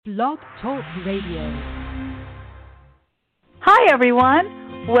Blog Talk Radio. Hi,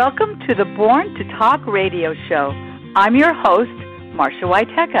 everyone. Welcome to the Born to Talk radio show. I'm your host, Marsha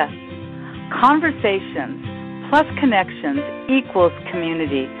Waiteka. Conversations plus connections equals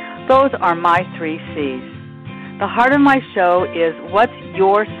community. Those are my 3 C's. The heart of my show is what's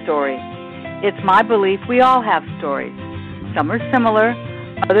your story? It's my belief we all have stories. Some are similar,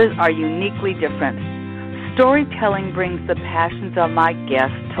 others are uniquely different. Storytelling brings the passions of my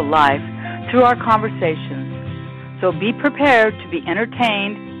guests to life through our conversations. So be prepared to be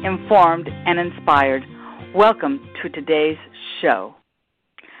entertained, informed, and inspired. Welcome to today's show.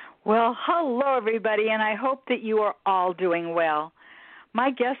 Well, hello, everybody, and I hope that you are all doing well.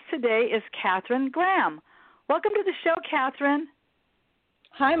 My guest today is Catherine Graham. Welcome to the show, Catherine.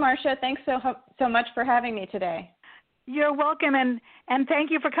 Hi, Marsha. Thanks so much for having me today. You're welcome, and thank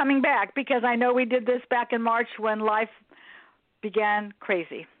you for coming back, because I know we did this back in March when life began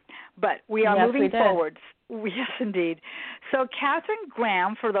crazy. But we are moving forward. Yes, indeed. So Catherine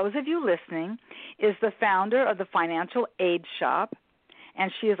Graham, for those of you listening, is the founder of the Financial Aid Shop,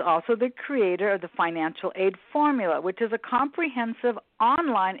 and she is also the creator of the Financial Aid Formula, which is a comprehensive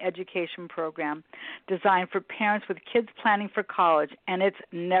online education program designed for parents with kids planning for college, and it's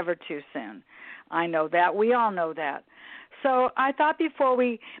never too soon. I know that. We all know that. So I thought before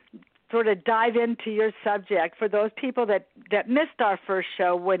we sort of dive into your subject, for those people that missed our first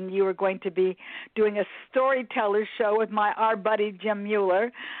show when you were going to be doing a storyteller show with our buddy Jim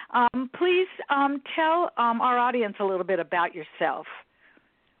Mueller, please tell our audience a little bit about yourself.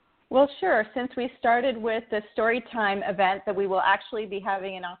 Well, sure. Since we started with the Storytime event that we will actually be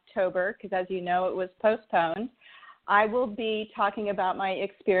having in October, because as you know, it was postponed, I will be talking about my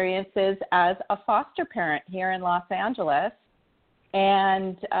experiences as a foster parent here in Los Angeles.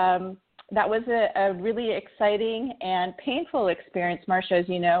 And that was a really exciting and painful experience, Marsha. As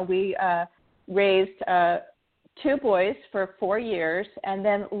you know, we raised 2 boys for 4 years and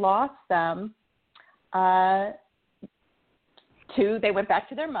then lost them. They went back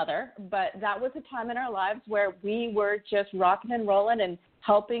to their mother, but that was a time in our lives where we were just rocking and rolling and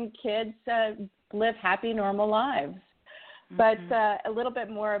helping kids live happy, normal lives. Mm-hmm. But a little bit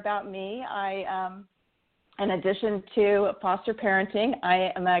more about me. In addition to foster parenting,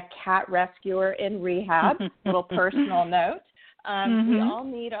 I am a cat rescuer in rehab. Little personal note. We all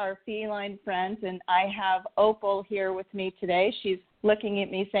need our feline friends, and I have Opal here with me today. She's looking at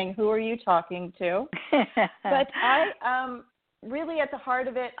me saying, "Who are you talking to?" But really, at the heart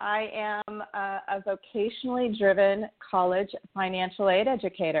of it, I am a vocationally driven college financial aid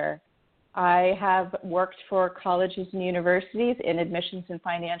educator. I have worked for colleges and universities in admissions and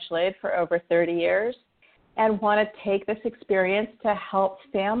financial aid for over 30 years and want to take this experience to help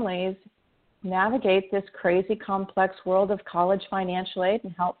families navigate this crazy, complex world of college financial aid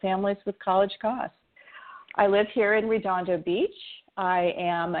and help families with college costs. I live here in Redondo Beach. I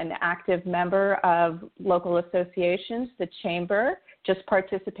am an active member of local associations. The Chamber just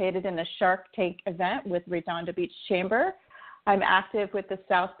participated in the Shark Tank event with Redondo Beach Chamber. I'm active with the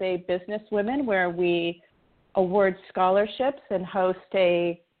South Bay Business Women, where we award scholarships and host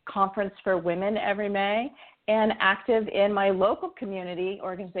a conference for women every May, and active in my local community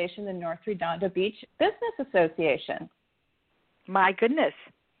organization, the North Redondo Beach Business Association. My goodness.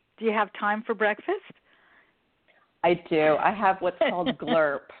 Do you have time for breakfast? I do. I have what's called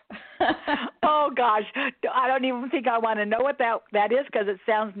glurp. Oh, gosh. I don't even think I want to know what that is, because it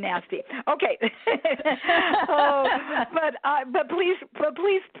sounds nasty. Okay. But please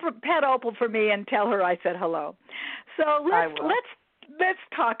pet Opal for me and tell her I said hello. So let's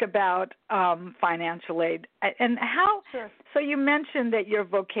talk about financial aid and how. Sure. So you mentioned that you're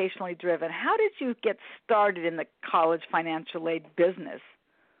vocationally driven. How did you get started in the college financial aid business?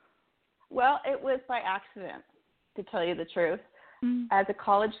 Well, it was by accident, to tell you the truth. As a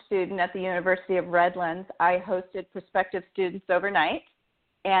college student at the University of Redlands, I hosted prospective students overnight,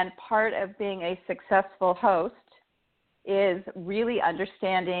 and part of being a successful host is really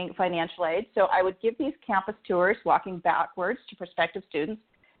understanding financial aid. So I would give these campus tours, walking backwards to prospective students,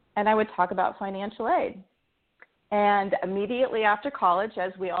 and I would talk about financial aid. And immediately after college,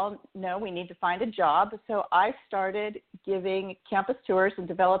 as we all know, we need to find a job. So I started giving campus tours and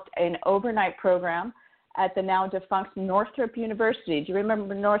developed an overnight program at the now defunct Northrop University. Do you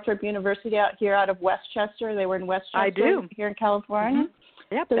remember Northrop University out of Westchester? They were in Westchester. I do. Here in California.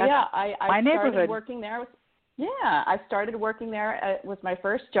 Mm-hmm. Yep. So I my neighborhood. Started working there. I started working there. It was my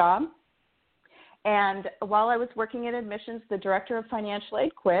first job. And while I was working in admissions, the director of financial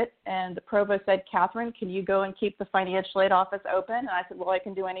aid quit, and the provost said, "Catherine, can you go and keep the financial aid office open?" And I said, "Well, I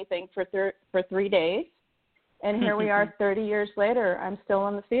can do anything for 3 days." And here we are 30 years later, I'm still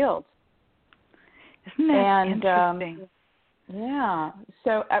in the field. Isn't that interesting? Yeah.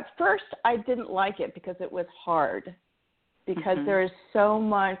 So at first I didn't like it because it was hard, because there is so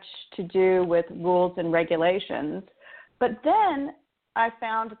much to do with rules and regulations. But then I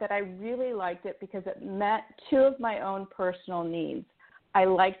found that I really liked it because it met two of my own personal needs. I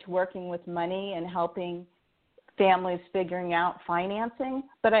liked working with money and helping families figuring out financing,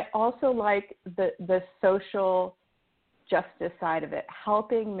 but I also like the social justice side of it,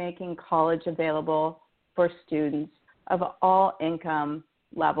 helping making college available for students of all income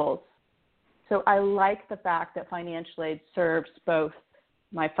levels. So I like the fact that financial aid serves both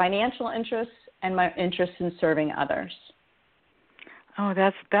my financial interests and my interest in serving others. Oh,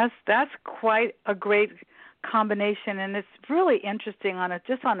 that's quite a great combination, and it's really interesting.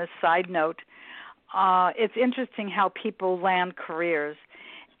 Just on a side note, it's interesting how people land careers.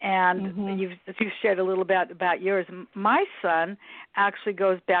 And you've shared a little bit about yours. My son actually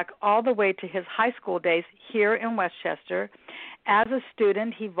goes back all the way to his high school days here in Westchester. As a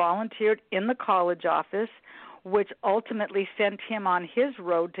student, he volunteered in the college office, which ultimately sent him on his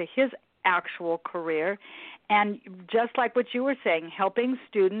road to his actual career. And just like what you were saying, helping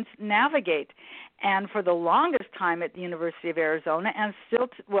students navigate. And for the longest time at the University of Arizona, and still,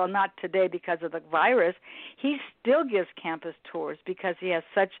 not today because of the virus, he still gives campus tours because he has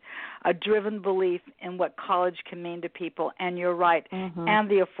such a driven belief in what college can mean to people. And you're right, and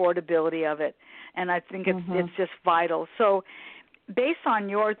the affordability of it. And I think it's just vital. So based on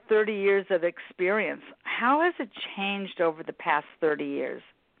your 30 years of experience, how has it changed over the past 30 years?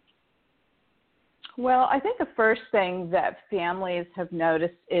 Well, I think the first thing that families have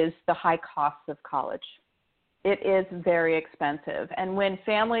noticed is the high costs of college. It is very expensive. And when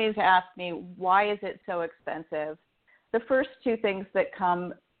families ask me, why is it so expensive, the first two things that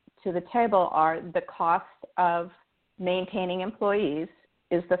come to the table are the cost of maintaining employees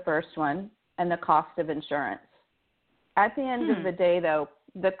is the first one, and the cost of insurance. At the end of the day, though,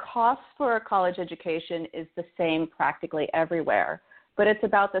 the cost for a college education is the same practically everywhere. But it's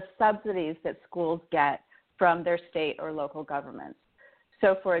about the subsidies that schools get from their state or local governments.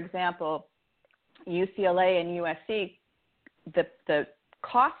 So, for example, UCLA and USC, the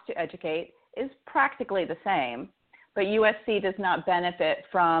cost to educate is practically the same, but USC does not benefit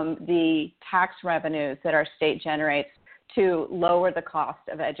from the tax revenues that our state generates to lower the cost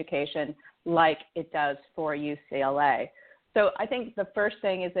of education like it does for UCLA. So I think the first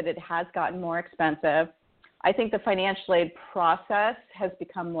thing is that it has gotten more expensive. I think the financial aid process has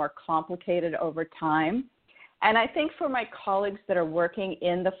become more complicated over time. And I think for my colleagues that are working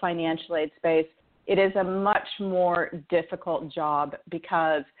in the financial aid space, it is a much more difficult job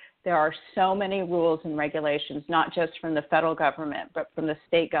because there are so many rules and regulations, not just from the federal government, but from the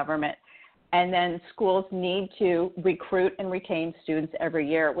state government. And then schools need to recruit and retain students every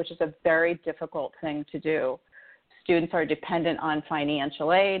year, which is a very difficult thing to do. Students are dependent on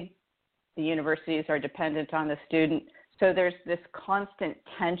financial aid. The universities are dependent on the student. So there's this constant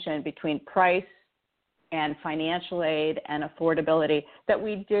tension between price and financial aid and affordability that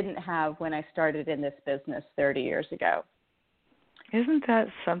we didn't have when I started in this business 30 years ago. Isn't that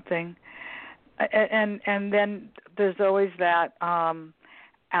something? And then there's always that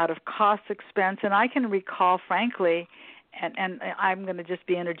out-of-cost expense. And I can recall, frankly, and I'm going to just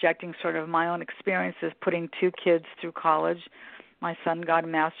be interjecting sort of my own experiences putting two kids through college. My son got a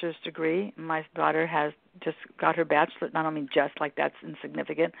master's degree. My daughter has just got her bachelor's. I don't mean just, like that's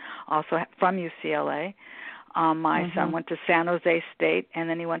insignificant, also from UCLA. My son went to San Jose State, and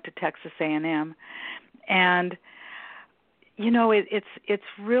then he went to Texas A&M. And, you know, it's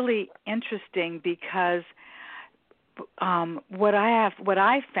really interesting because what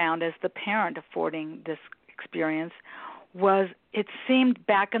I found as the parent affording this experience was it seemed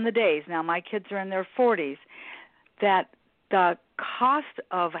back in the days, now my kids are in their 40s, that the cost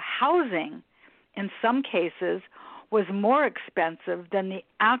of housing in some cases was more expensive than the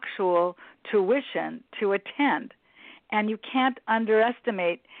actual tuition to attend. And you can't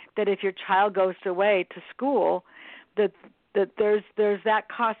underestimate that if your child goes away to school, that there's that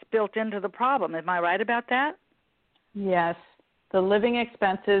cost built into the problem. Am I right about that? Yes. The living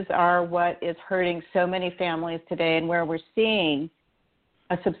expenses are what is hurting so many families today, and where we're seeing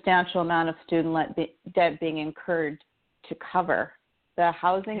a substantial amount of student debt being incurred to cover. The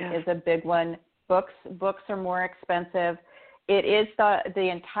housing is a big one. Books are more expensive. It is the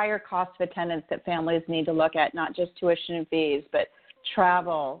entire cost of attendance that families need to look at, not just tuition and fees, but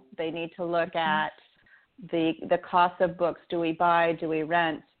travel. They need to look at the cost of books. Do we buy? Do we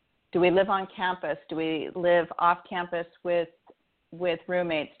rent? Do we live on campus? Do we live off campus with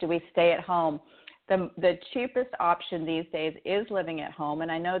roommates? Do we stay at home? the cheapest option these days is living at home,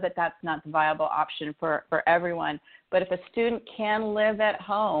 and I know that that's not the viable option for everyone. But if a student can live at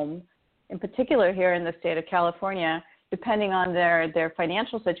home, in particular here in the state of California, depending on their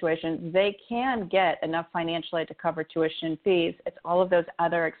financial situation, they can get enough financial aid to cover tuition fees. It's all of those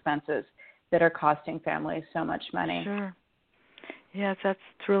other expenses that are costing families so much money. Sure. Yes, that's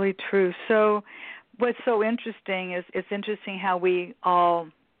really true. So what's so interesting is it's interesting how we all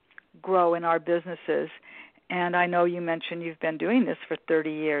grow in our businesses. And I know you mentioned you've been doing this for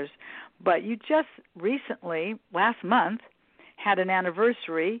 30 years, but you just recently, last month, had an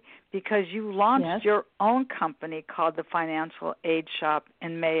anniversary because you launched your own company called the Financial Aid Shop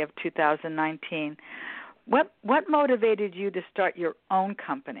in May of 2019. What motivated you to start your own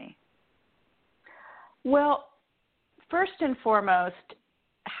company? Well, first and foremost,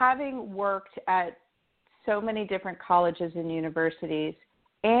 having worked at so many different colleges and universities,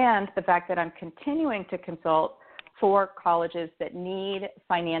 and the fact that I'm continuing to consult for colleges that need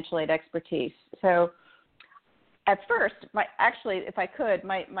financial aid expertise. So at first, my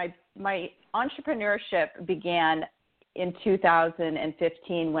entrepreneurship began in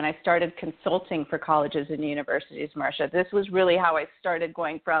 2015 when I started consulting for colleges and universities, Marcia. This was really how I started,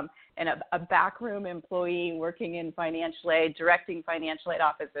 going from a backroom employee working in financial aid, directing financial aid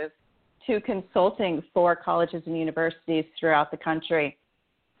offices, to consulting for colleges and universities throughout the country.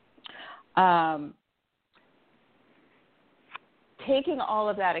 Taking all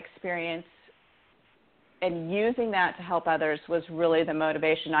of that experience and using that to help others was really the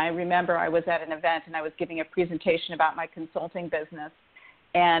motivation. I remember I was at an event and I was giving a presentation about my consulting business,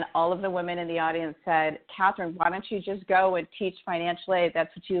 and all of the women in the audience said, "Catherine, why don't you just go and teach financial aid?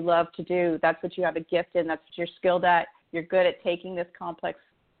 That's what you love to do. That's what you have a gift in. That's what you're skilled at. You're good at taking this complex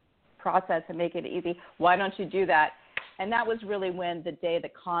process and make it easy. Why don't you do that?" And that was really when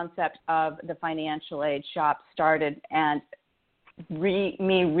the concept of the Financial Aid Shop started, and me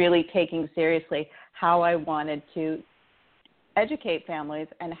really taking seriously how I wanted to educate families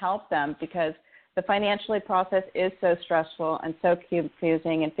and help them, because the financial aid process is so stressful and so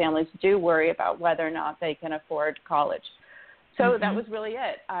confusing, and families do worry about whether or not they can afford college. So that was really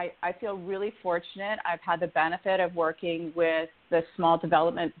it. I feel really fortunate. I've had the benefit of working with the Small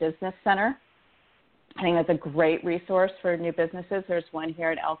Development Business Center. I think that's a great resource for new businesses. There's one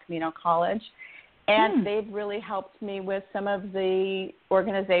here at El Camino College. And they've really helped me with some of the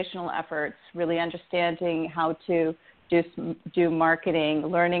organizational efforts, really understanding how to do marketing,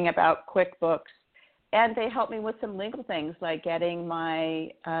 learning about QuickBooks. And they helped me with some legal things like getting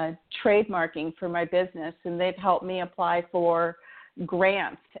my trademarking for my business. And they've helped me apply for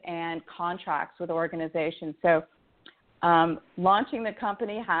grants and contracts with organizations. So launching the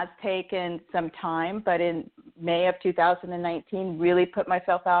company has taken some time, but in May of 2019, really put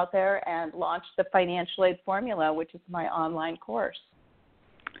myself out there and launched the Financial Aid Formula, which is my online course.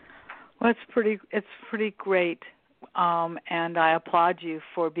 Well, it's pretty great, and I applaud you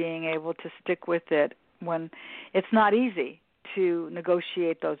for being able to stick with it when it's not easy to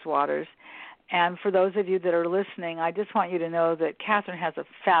negotiate those waters. And for those of you that are listening, I just want you to know that Catherine has a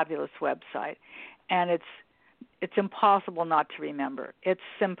fabulous website, and it's impossible not to remember. It's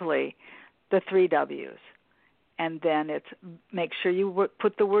simply the 3 W's. And then it's make sure you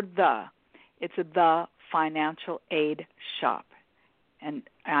put the word "the." It's the Financial Aid Shop. And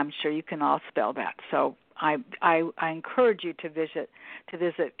I'm sure you can all spell that. So I encourage you to visit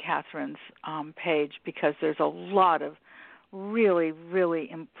Catherine's page, because there's a lot of really,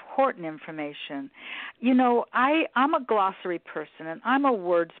 really important information. You know, I'm a glossary person and I'm a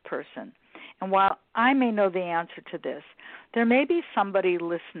words person. And while I may know the answer to this, there may be somebody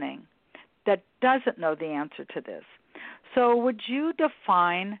listening that doesn't know the answer to this. So would you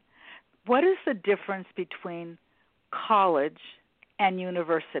define what is the difference between college and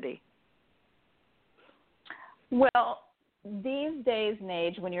university? Well, these days and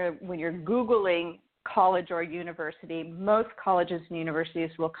age, when you're Googling college or university, most colleges and universities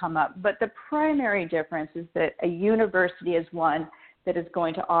will come up. But the primary difference is that a university is one that is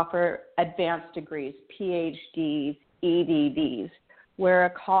going to offer advanced degrees, PhDs, EDDs, where a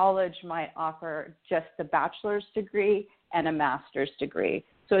college might offer just the bachelor's degree and a master's degree.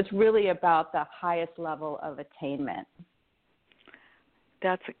 So it's really about the highest level of attainment.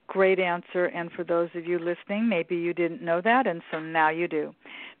 That's a great answer. And for those of you listening, maybe you didn't know that, and so now you do.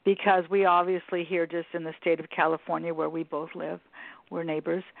 Because we obviously here just in the state of California, where we both live, we're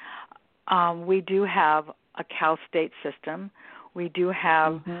neighbors, we do have a Cal State system. We do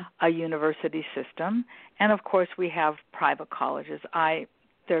have a university system. And, of course, we have private colleges.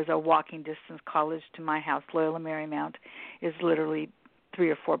 There's a walking distance college to my house. Loyola Marymount is literally 3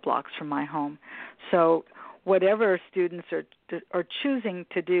 or 4 blocks from my home. So whatever students are choosing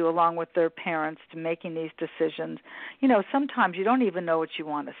to do along with their parents to making these decisions, sometimes you don't even know what you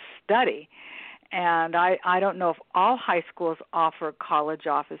want to study. And I don't know if all high schools offer college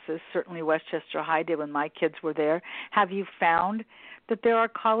offices. Certainly Westchester High did when my kids were there. Have you found that there are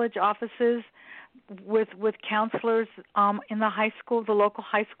college offices with counselors in the high school, the local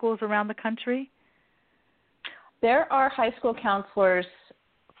high schools around the country? There are high school counselors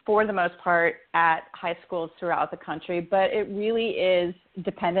for the most part at high schools throughout the country, but it really is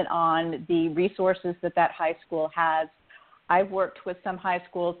dependent on the resources that high school has. I've worked with some high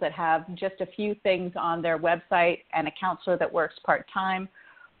schools that have just a few things on their website and a counselor that works part-time,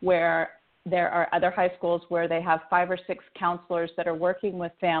 where there are other high schools where they have 5 or 6 counselors that are working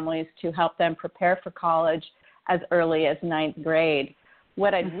with families to help them prepare for college as early as 9th grade.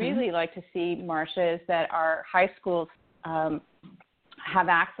 What I'd really like to see, Marcia, is that our high schools have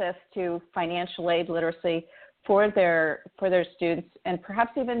access to financial aid literacy for their students, and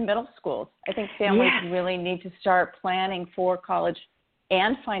perhaps even middle schools. I think families really need to start planning for college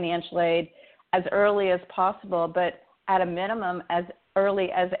and financial aid as early as possible, but at a minimum as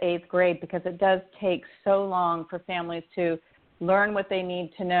early as 8th grade, because it does take so long for families to learn what they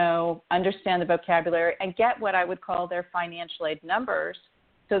need to know, understand the vocabulary, and get what I would call their financial aid numbers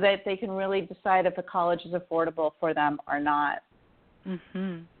so that they can really decide if a college is affordable for them or not.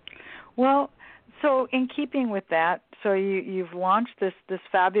 Well, so in keeping with that, so you've launched this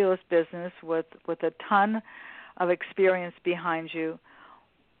fabulous business with a ton of experience behind you.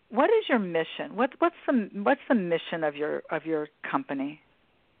 What is your mission? What's the mission of your company?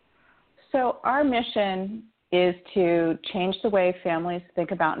 So our mission is to change the way families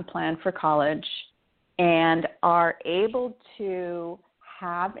think about and plan for college, and are able to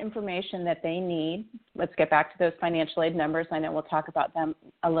have information that they need. Let's get back to those financial aid numbers. I know we'll talk about them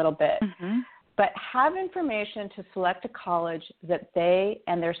a little bit. But have information to select a college that they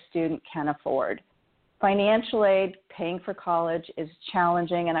and their student can afford. Financial aid, paying for college, is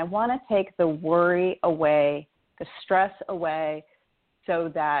challenging, and I want to take the worry away, the stress away,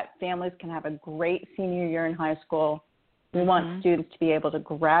 so that families can have a great senior year in high school. We want students to be able to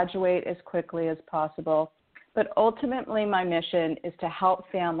graduate as quickly as possible. But ultimately, my mission is to help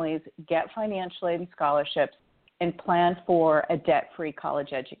families get financial aid and scholarships and plan for a debt-free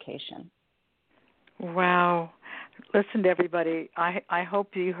college education. Wow. Listen to everybody. I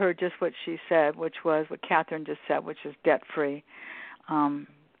hope you heard just what she said, which was what Catherine just said, which is debt-free.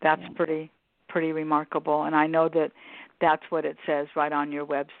 That's pretty remarkable. And I know that's what it says right on your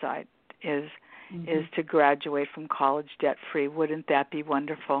website is to graduate from college debt-free. Wouldn't that be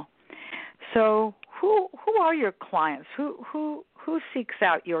wonderful? So who are your clients? Who seeks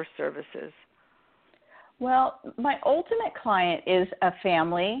out your services? Well, my ultimate client is a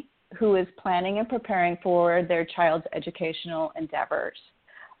family who is planning and preparing for their child's educational endeavors.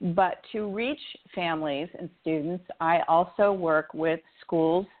 But to reach families and students, I also work with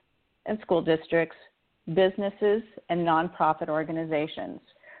schools and school districts, businesses, and nonprofit organizations.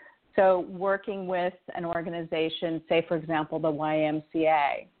 So working with an organization, say, for example, the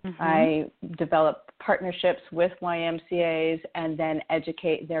YMCA, I develop partnerships with YMCAs and then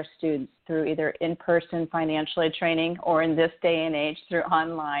educate their students through either in-person financial aid training or, in this day and age, through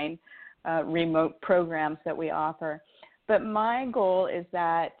online remote programs that we offer. But my goal is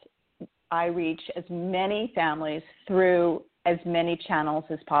that I reach as many families through as many channels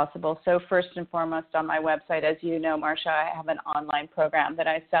as possible. So first and foremost, on my website, as you know, Marcia, I have an online program that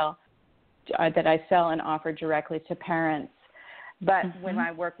I sell and offer directly to parents. But when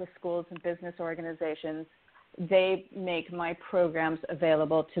I work with schools and business organizations, they make my programs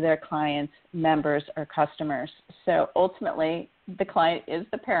available to their clients, members, or customers. So ultimately, the client is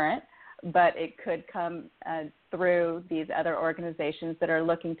the parent, but it could come through these other organizations that are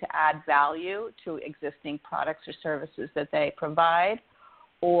looking to add value to existing products or services that they provide,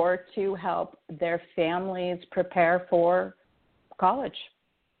 or to help their families prepare for college.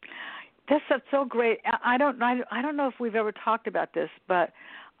 That's so great. I don't know if we've ever talked about this, but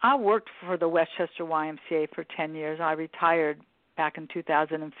I worked for the Westchester YMCA for 10 years. I retired back in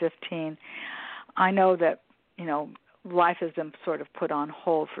 2015. I know that, life has been sort of put on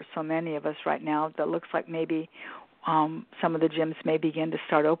hold for so many of us right now that looks like maybe some of the gyms may begin to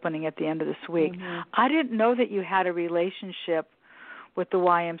start opening at the end of this week. I didn't know that you had a relationship with the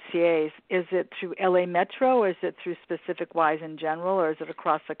YMCAs. Is it through LA Metro, or is it through specific Ys in general, or is it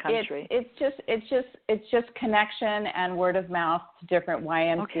across the country? It's just connection and word of mouth to different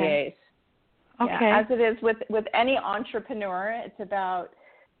YMCAs. Okay. Yeah, as it is with any entrepreneur, it's about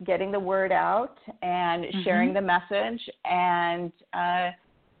getting the word out and sharing the message and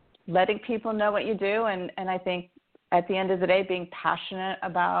letting people know what you do. And I think at the end of the day, being passionate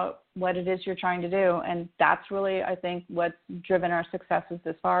about what it is you're trying to do. And that's really, I think, what's driven our successes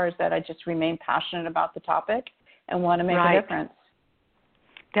this far, is that I just remain passionate about the topic and want to make a difference.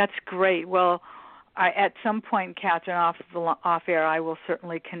 That's great. Well, at some point, Catherine, off air, I will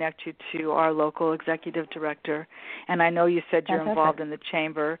certainly connect you to our local executive director. And I know you said you're involved in the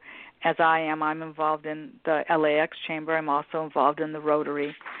chamber, as I am. I'm involved in the LAX chamber. I'm also involved in the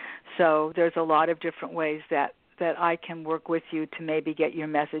Rotary. So there's a lot of different ways that I can work with you to maybe get your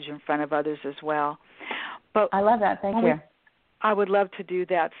message in front of others as well. But I love that. Thank you. I would love to do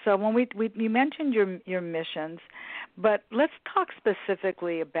that. So when you mentioned your missions, but let's talk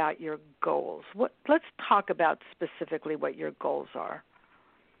specifically about your goals. Let's talk about specifically what your goals are.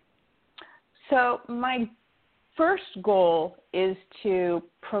 So my first goal is to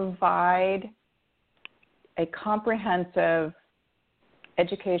provide a comprehensive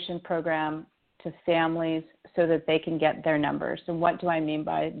education program to families so that they can get their numbers. And what do I mean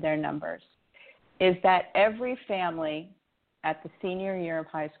by their numbers? Is that every family at the senior year of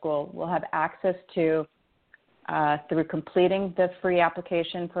high school will have access to, through completing the free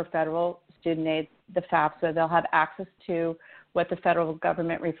application for federal student aid, the FAFSA, they'll have access to what the federal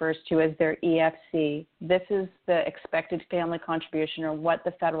government refers to as their EFC. This is the expected family contribution, or what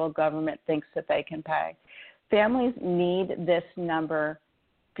the federal government thinks that they can pay. Families need this number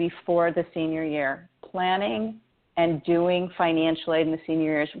before the senior year. Planning and doing financial aid in the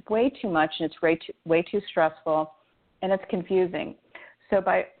senior year is way too much, and it's way too stressful, and it's confusing. So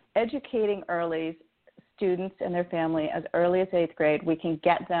by educating early students and their family as early as 8th grade, we can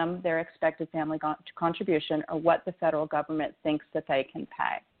get them their expected family contribution, or what the federal government thinks that they can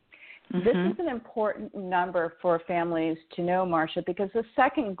pay. This is an important number for families to know, Marcia, because the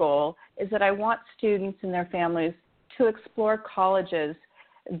second goal is that I want students and their families to explore colleges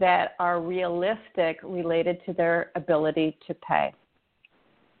that are realistic related to their ability to pay.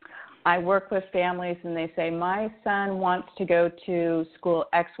 I work with families and they say, my son wants to go to school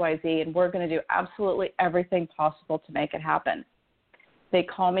XYZ, and we're going to do absolutely everything possible to make it happen. They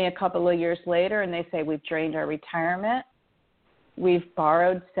call me a couple of years later and they say, we've drained our retirement. We've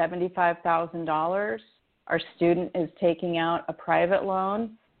borrowed $75,000. Our student is taking out a private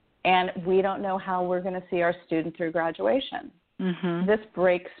loan, and we don't know how we're going to see our student through graduation. This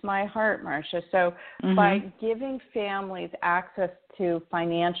breaks my heart, Marcia. So by giving families access to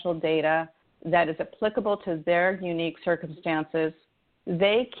financial data that is applicable to their unique circumstances,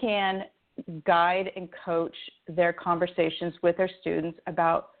 they can guide and coach their conversations with their students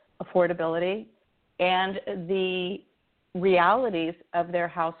about affordability and the realities of their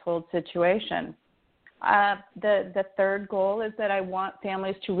household situation. The third goal is that I want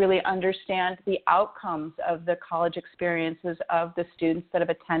families to really understand the outcomes of the college experiences of the students that have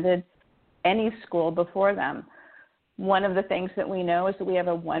attended any school before them. One of the things that we know is that we have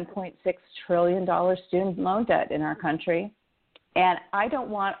a $1.6 trillion student loan debt in our country, and I don't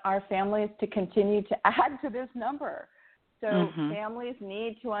want our families to continue to add to this number. So families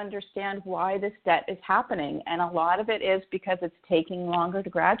need to understand why this debt is happening, and a lot of it is because it's taking longer to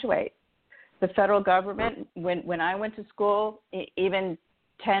graduate. The federal government, when I went to school, even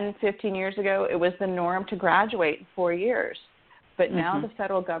 10, 15 years ago, it was the norm to graduate in 4 years. But now the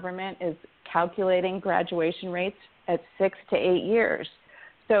federal government is calculating graduation rates at 6 to 8 years.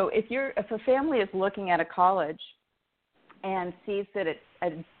 So if a family is looking at a college and sees that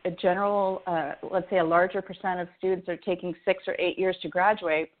a general, let's say a larger percent of students are taking 6 or 8 years to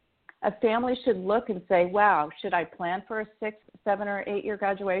graduate, a family should look and say, wow, should I plan for a 6, 7, or 8 year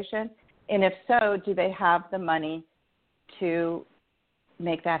graduation? And if so, do they have the money to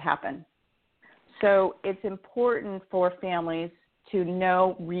make that happen? So it's important for families to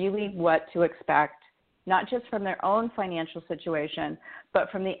know really what to expect, not just from their own financial situation,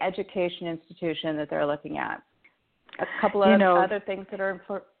 but from the education institution that they're looking at. A couple of other things that are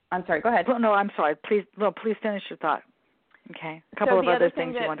important. I'm sorry, go ahead. Well, no, I'm sorry. Please finish your thought. Okay. A couple of other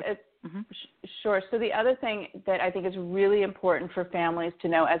things you want to... Sure. So the other thing that I think is really important for families to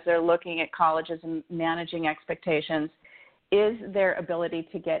know as they're looking at colleges and managing expectations is their ability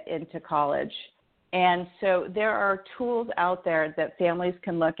to get into college. And so there are tools out there that families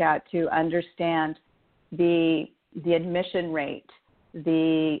can look at to understand the admission rate.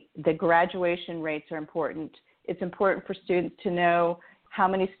 The graduation rates are important. It's important for students to know how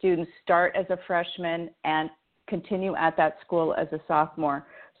many students start as a freshman and continue at that school as a sophomore.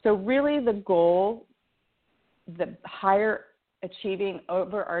 So really the goal, the higher achieving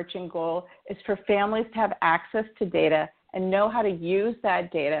overarching goal, is for families to have access to data and know how to use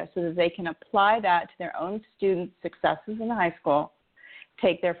that data so that they can apply that to their own students' successes in high school,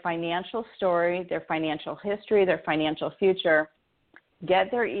 take their financial story, their financial history, their financial future,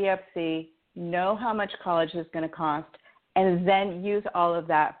 get their EFC, know how much college is going to cost, and then use all of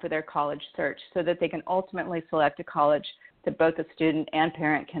that for their college search so that they can ultimately select a college that both the student and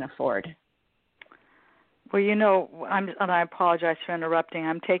parent can afford. Well, you know, and I apologize for interrupting.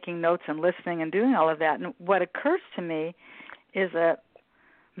 I'm taking notes and listening and doing all of that. And what occurs to me is that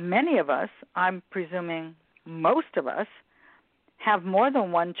many of us, I'm presuming most of us, have more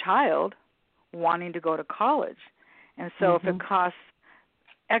than one child wanting to go to college. And so if it costs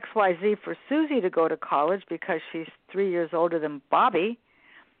XYZ for Susie to go to college because she's 3 years older than Bobby's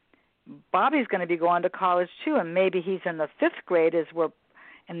going to be going to college too, and maybe he's in the 5th grade as we're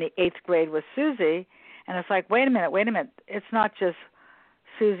in the 8th grade with Susie. And it's like, wait a minute. It's not just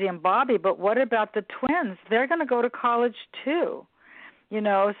Susie and Bobby, but what about the twins? They're going to go to college too. You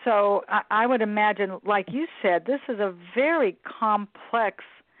know, so I would imagine, like you said, this is a very complex.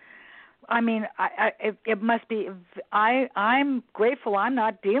 I mean, it must be. I'm grateful I'm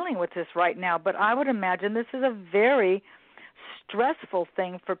not dealing with this right now, but I would imagine this is a very stressful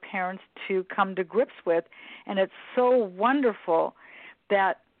thing for parents to come to grips with, and it's so wonderful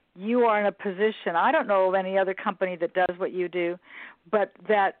that you are in a position. I don't know of any other company that does what you do, but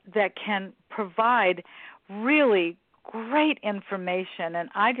that can provide really great information, and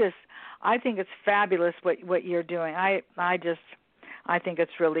I think it's fabulous what you're doing. I think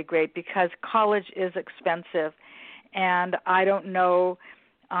it's really great because college is expensive, and I don't know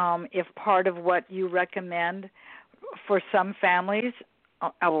if part of what you recommend for some families,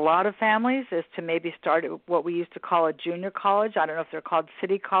 a lot of families, is to maybe start at what we used to call a junior college. I don't know if they're called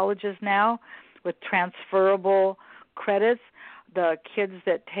city colleges now, with transferable credits. The kids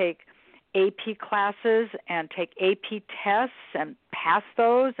that take AP classes and take AP tests and pass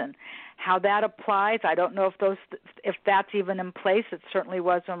those, and how that applies. I don't know if that's even in place. It certainly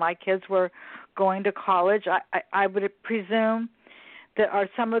was when my kids were going to college. I would presume that are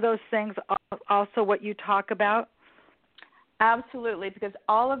some of those things also what you talk about? Absolutely, because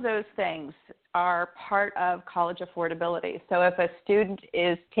all of those things are part of college affordability. So if a student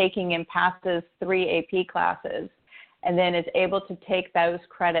is taking and passes 3 AP classes and then is able to take those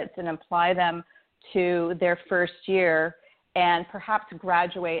credits and apply them to their first year and perhaps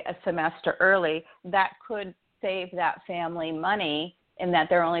graduate a semester early, that could save that family money in that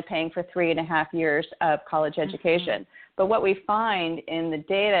they're only paying for 3.5 years of college education. But what we find in the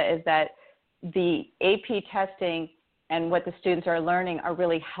data is that the AP testing and what the students are learning are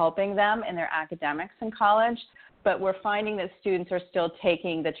really helping them in their academics in college, but we're finding that students are still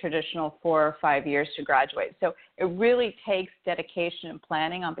taking the traditional 4 or 5 years to graduate. So it really takes dedication and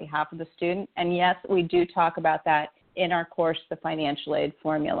planning on behalf of the student, and yes, we do talk about that in our course, The Financial Aid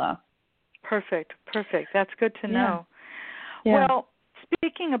Formula. Perfect. That's good to know. Yeah. Well,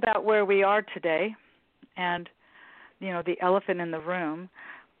 speaking about where we are today and, you know, the elephant in the room,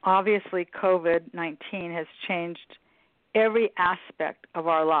 obviously COVID-19 has changed every aspect of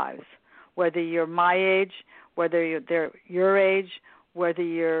our lives, whether you're my age, whether you're your age, whether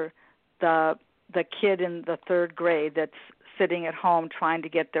you're the kid in the 3rd grade that's sitting at home trying to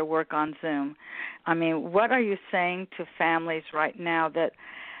get their work on Zoom. I mean, what are you saying to families right now that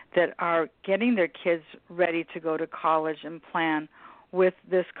are getting their kids ready to go to college and plan with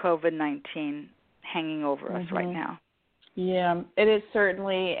this COVID-19 hanging over us right now? Yeah, it is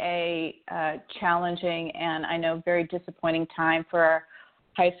certainly a challenging and I know very disappointing time for our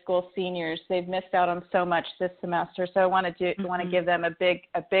high school seniors. They've missed out on so much this semester, so I want to give them a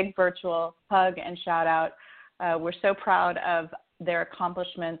big virtual hug and shout out. We're so proud of their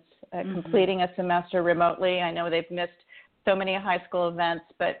accomplishments completing a semester remotely. I know they've missed so many high school events,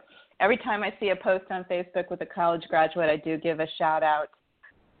 but every time I see a post on Facebook with a college graduate, I do give a shout out.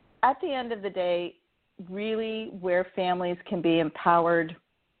 At the end of the day, really where families can be empowered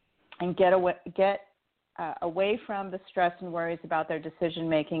and get away from the stress and worries about their decision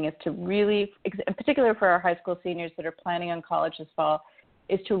making is to really, in particular for our high school seniors that are planning on college this fall,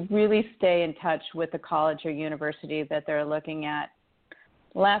 is to really stay in touch with the college or university that they're looking at.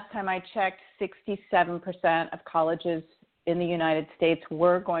 Last time I checked, 67% of colleges in the United States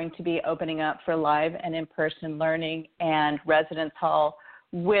were going to be opening up for live and in-person learning and residence hall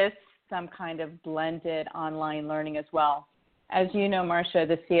with some kind of blended online learning as well. As you know, Marcia,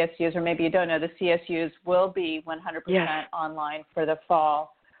 the CSUs, or maybe you don't know, the CSUs will be 100% online for the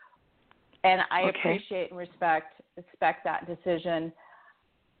fall. And I appreciate and respect that decision.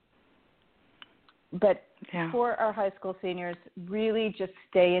 But for our high school seniors, really just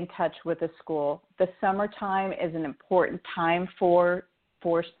stay in touch with the school. The summertime is an important time for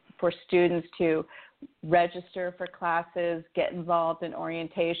students to register for classes, get involved in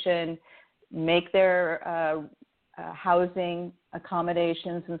orientation, make their housing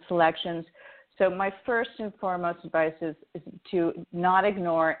accommodations and selections. So my first and foremost advice is to not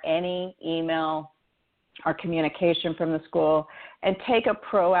ignore any email or communication from the school, and take a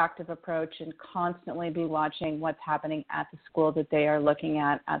proactive approach and constantly be watching what's happening at the school that they are looking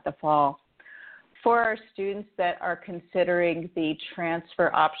at the fall. For our students that are considering the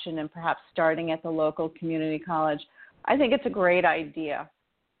transfer option and perhaps starting at the local community college, I think it's a great idea.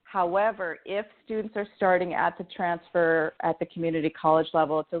 However, if students are starting at the transfer at the community college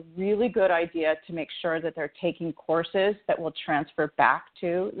level, it's a really good idea to make sure that they're taking courses that will transfer back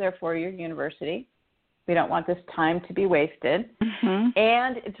to their four-year university. We don't want this time to be wasted. Mm-hmm.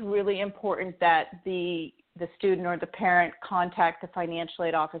 And it's really important that the student or the parent contact the financial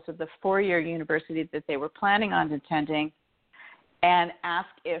aid office of the four-year university that they were planning on attending and ask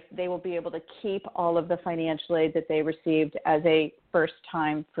if they will be able to keep all of the financial aid that they received as a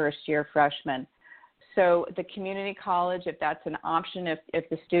first-time, first-year freshman. So the community college, if that's an option, if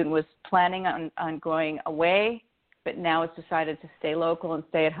the student was planning on going away, but now has decided to stay local and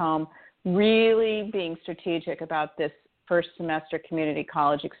stay at home, really being strategic about this first semester community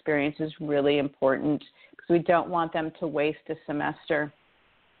college experience is really important because we don't want them to waste a semester.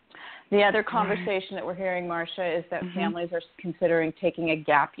 The other conversation that we're hearing, Marcia, is that families are considering taking a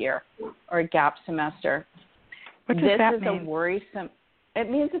gap year or a gap semester. What does that mean? This is a worrisome.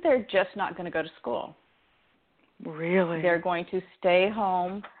 It means that they're just not going to go to school. Really? They're going to stay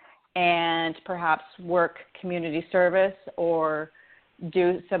home and perhaps work community service or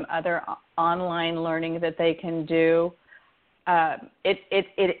do some other online learning that they can do.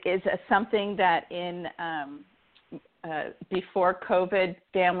 It is something that before COVID,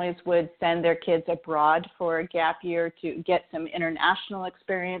 families would send their kids abroad for a gap year to get some international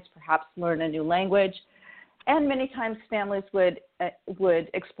experience, perhaps learn a new language. And many times families would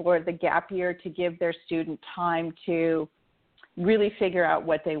explore the gap year to give their student time to really figure out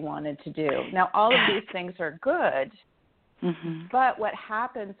what they wanted to do. Now, all of these things are good. Mm-hmm. But what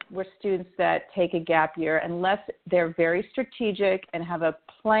happens with students that take a gap year, unless they're very strategic and have a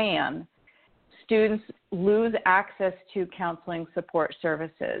plan, students lose access to counseling support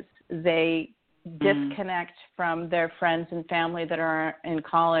services. They disconnect from their friends and family that are in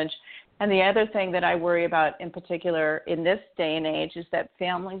college. And the other thing that I worry about in particular in this day and age is that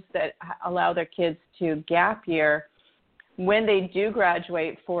families that allow their kids to gap year, when they do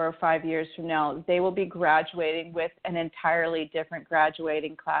graduate 4 or 5 years from now, they will be graduating with an entirely different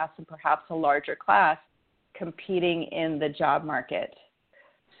graduating class and perhaps a larger class competing in the job market.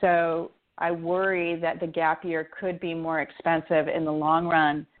 So I worry that the gap year could be more expensive in the long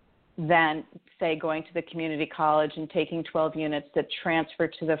run than, say, going to the community college and taking 12 units that transfer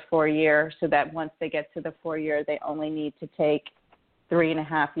to the 4-year so that once they get to the 4-year, they only need to take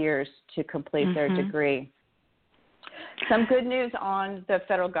 3.5 years to complete their degree. Some good news on the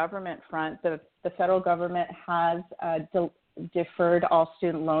federal government front. The federal government has deferred all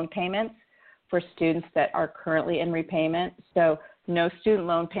student loan payments for students that are currently in repayment. So no student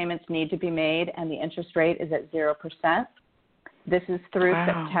loan payments need to be made, and the interest rate is at 0%. This is through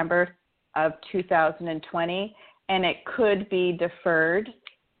September of 2020, and it could be deferred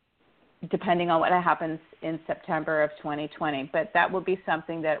depending on what happens in September of 2020. But that will be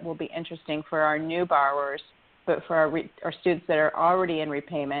something that will be interesting for our new borrowers. But for our students that are already in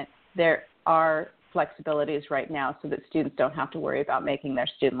repayment, there are flexibilities right now so that students don't have to worry about making their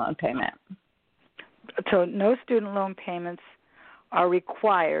student loan payment. So no student loan payments are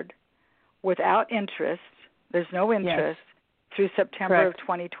required without interest. There's no interest through September of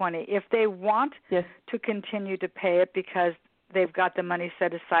 2020. If they want to continue to pay it because they've got the money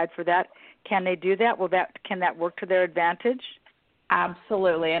set aside for that, can they do that? Can that work to their advantage?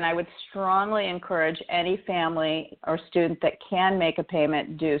 Absolutely, and I would strongly encourage any family or student that can make a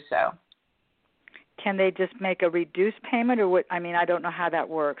payment do so. Can they just make a reduced payment, or what? I mean, I don't know how that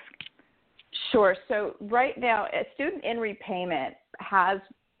works. Sure. So right now, a student in repayment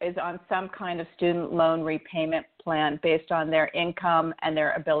is on some kind of student loan repayment plan based on their income and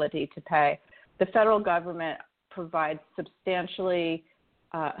their ability to pay. The federal government provides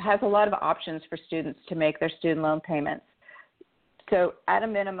has a lot of options for students to make their student loan payments. So at a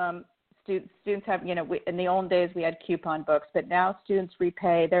minimum, students have, in the old days we had coupon books, but now students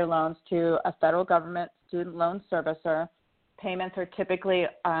repay their loans to a federal government student loan servicer. Payments are typically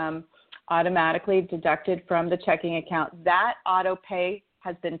automatically deducted from the checking account. That auto pay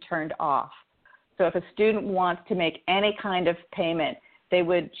has been turned off. So if a student wants to make any kind of payment, they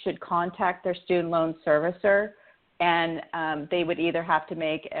should contact their student loan servicer, and they would either have to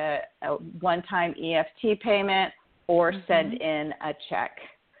make a one-time EFT payment or send in a check.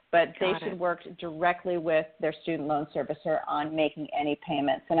 But they should work directly with their student loan servicer on making any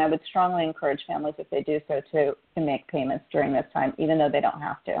payments. And I would strongly encourage families, if they do so, to make payments during this time, even though they don't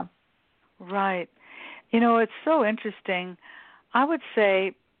have to. Right. It's so interesting. I would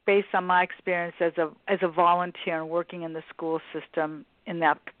say, based on my experience as a volunteer and working in the school system in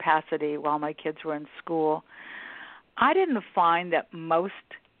that capacity while my kids were in school, I didn't find that most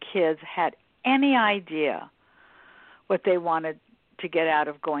kids had any idea what they wanted to get out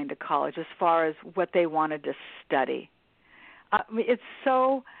of going to college as far as what they wanted to study. It's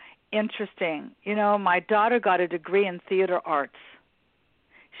so interesting. My daughter got a degree in theater arts.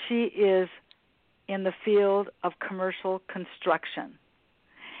 She is in the field of commercial construction.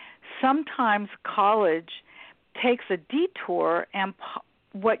 Sometimes college takes a detour, and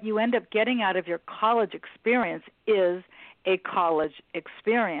what you end up getting out of your college experience is a college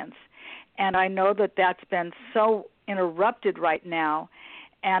experience. And I know that that's been so interrupted right now,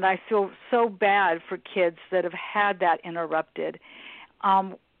 and I feel so bad for kids that have had that interrupted.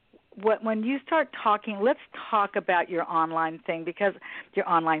 When you start talking, let's talk about your online thing, because your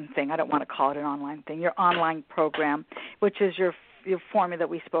online thing, I don't want to call it an online thing, your online program, which is your formula that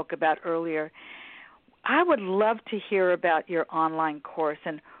we spoke about earlier. I would love to hear about your online course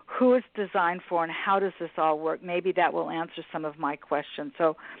and who it's designed for and how does this all work. Maybe that will answer some of my questions.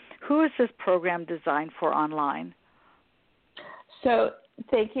 So who is this program designed for online? So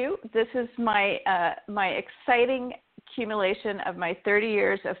thank you. This is my exciting accumulation of my 30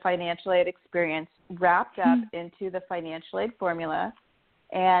 years of financial aid experience wrapped up into the financial aid formula.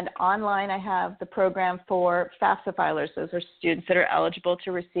 And online I have the program for FAFSA filers. Those are students that are eligible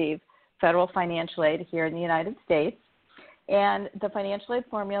to receive federal financial aid here in the United States. And the financial aid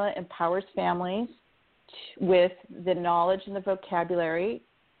formula empowers families with the knowledge and the vocabulary.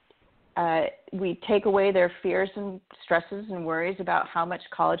 We take away their fears and stresses and worries about how much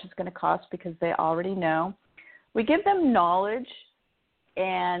college is going to cost, because they already know. We give them knowledge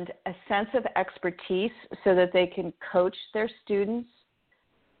and a sense of expertise so that they can coach their students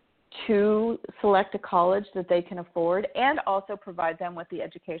to select a college that they can afford, and also provide them with the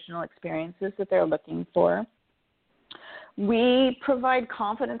educational experiences that they're looking for. We provide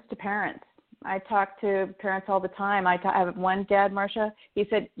confidence to parents. I talk to parents all the time. I have one dad, Marcia. He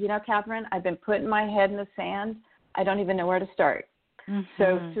said, Catherine, I've been putting my head in the sand. I don't even know where to start.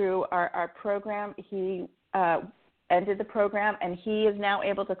 So through our program, he ended the program, and he is now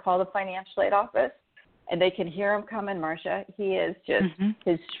able to call the financial aid office, and they can hear him coming, Marcia. He is just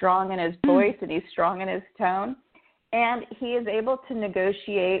he's strong in his voice, and he's strong in his tone. And he is able to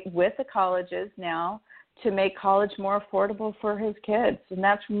negotiate with the colleges now to make college more affordable for his kids. And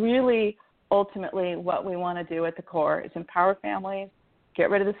that's really ultimately what we want to do at the core, is empower families, get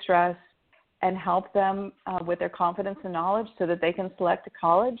rid of the stress, and help them with their confidence and knowledge so that they can select a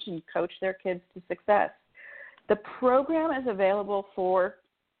college and coach their kids to success. The program is available for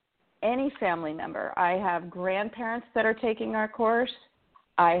any family member. I have grandparents that are taking our course.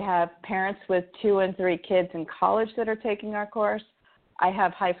 I have parents with 2 and 3 kids in college that are taking our course. I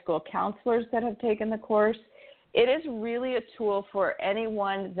have high school counselors that have taken the course. It is really a tool for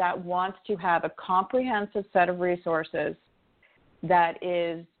anyone that wants to have a comprehensive set of resources that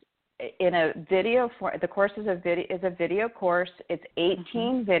is in a video form. The course is a video course. It's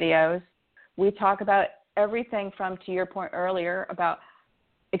 18 videos. We talk about everything from, to your point earlier, about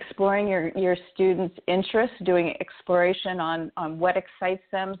exploring your students' interests, doing exploration on what excites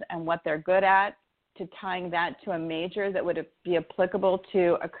them and what they're good at, to tying that to a major that would be applicable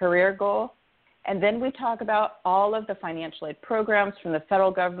to a career goal. And then we talk about all of the financial aid programs, from the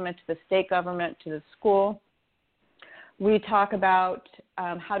federal government to the state government to the school. We talk about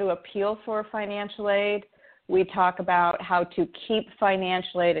how to appeal for financial aid. We talk about how to keep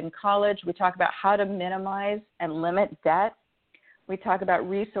financial aid in college. We talk about how to minimize and limit debt. We talk about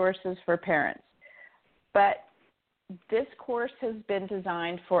resources for parents. But this course has been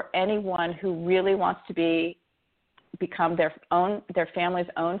designed for anyone who really wants to become their family's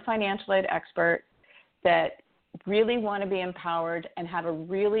own financial aid expert, that really want to be empowered and have a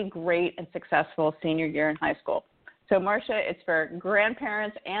really great and successful senior year in high school. So, Marcia, it's for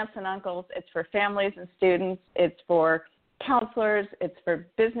grandparents, aunts and uncles. It's for families and students. It's for counselors. It's for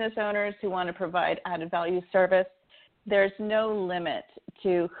business owners who want to provide added value service. There's no limit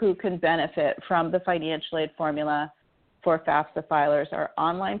to who can benefit from the financial aid formula for FAFSA filers. Our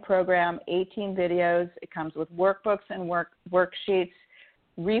online program, 18 videos. It comes with workbooks and worksheets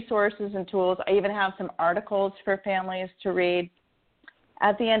resources and tools. I even have some articles for families to read.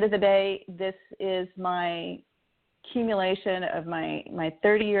 At the end of the day, this is my accumulation of my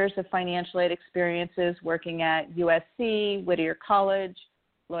 30 years of financial aid experiences working at USC, Whittier College,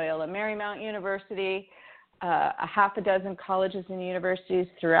 Loyola Marymount University, a half a dozen colleges and universities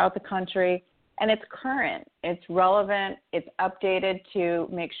throughout the country. And it's current, it's relevant, it's updated to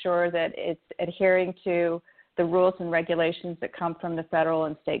make sure that it's adhering to the rules and regulations that come from the federal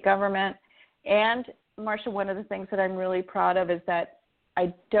and state government. And, Marcia, one of the things that I'm really proud of is that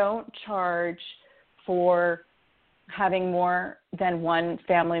I don't charge for having more than one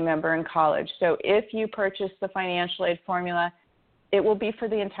family member in college. So if you purchase the financial aid formula, it will be for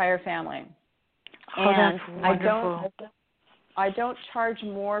the entire family. Oh, and that's wonderful. I don't charge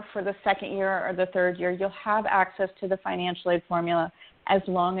more for the second year or the third year. You'll have access to the financial aid formula as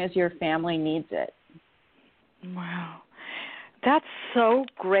long as your family needs it. Wow. That's so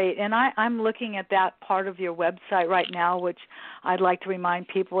great. And I'm looking at that part of your website right now, which I'd like to remind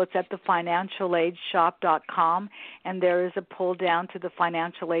people it's at thefinancialaidshop.com, and there is a pull down to the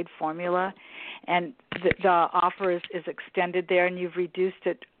financial aid formula, and the offer is extended there, and you've reduced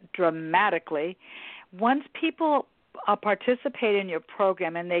it dramatically. Once people participate in your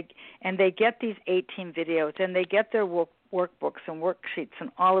program and they get these 18 videos and they get their workbooks and worksheets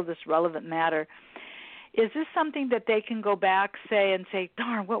and all of this relevant matter, is this something that they can go back and say,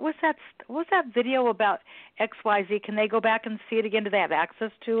 darn, what was that video about XYZ? Can they go back and see it again? Do they have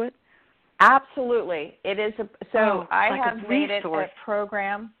access to it? Absolutely. It is I like have made it a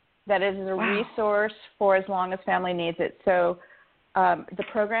program that is a resource for as long as family needs it. So the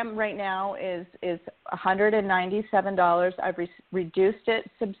program right now is $197. I've reduced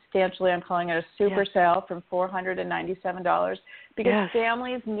it substantially. I'm calling it a super sale from $497 because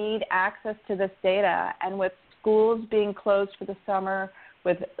families need access to this data. And with schools being closed for the summer,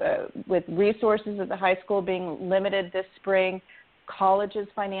 with resources at the high school being limited this spring, colleges'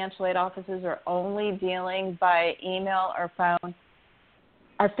 financial aid offices are only dealing by email or phone.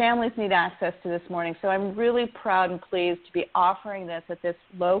 Our families need access to this morning, so I'm really proud and pleased to be offering this at this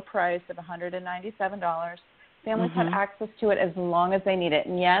low price of $197. Families have access to it as long as they need it.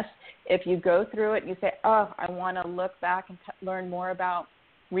 And yes, if you go through it and you say, oh, I want to look back and learn more about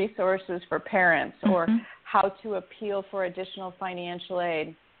resources for parents or how to appeal for additional financial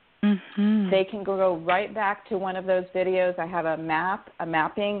aid, they can go right back to one of those videos. I have a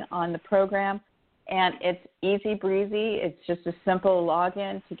mapping on the program. And it's easy breezy. It's just a simple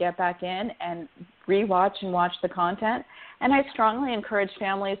login to get back in and rewatch and watch the content. And I strongly encourage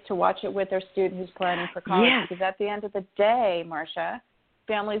families to watch it with their student who's planning for college because at the end of the day, Marcia,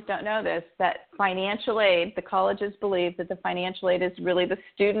 families don't know this, that financial aid, the colleges believe that the financial aid is really the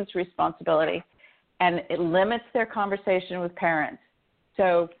student's responsibility, and it limits their conversation with parents.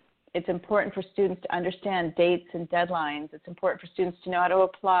 So it's important for students to understand dates and deadlines. It's important for students to know how to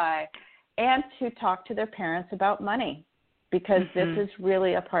apply and to talk to their parents about money, because this is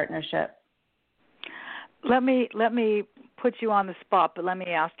really a partnership. Let me put you on the spot, but let me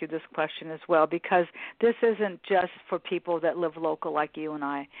ask you this question as well, because this isn't just for people that live local like you and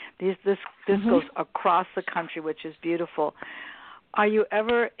I. This goes across the country, which is beautiful. Are you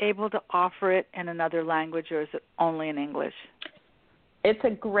ever able to offer it in another language, or is it only in English? It's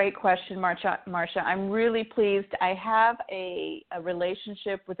a great question, Marcia. I'm really pleased. I have a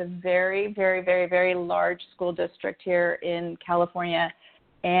relationship with a very, very, very, very large school district here in California,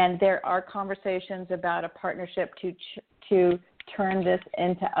 and there are conversations about a partnership to turn this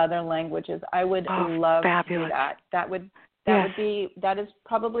into other languages. I would love to do that. That is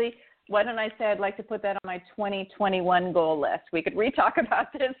probably, why don't I say I'd like to put that on my 2021 goal list. We could re-talk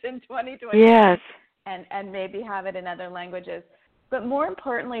about this in 2021 and maybe have it in other languages. But more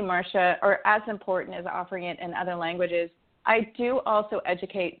importantly, Marcia, or as important as offering it in other languages, I do also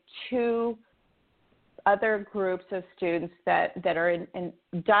educate two other groups of students that are in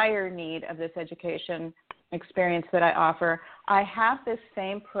dire need of this education experience that I offer. I have this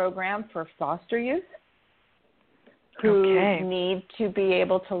same program for foster youth who need to be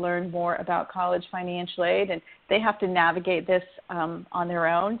able to learn more about college financial aid, and they have to navigate this on their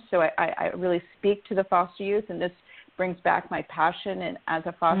own. So I really speak to the foster youth, and this brings back my passion as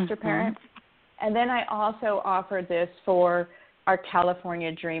a foster parent. And then I also offer this for our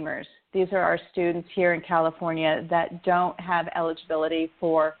California Dreamers. These are our students here in California that don't have eligibility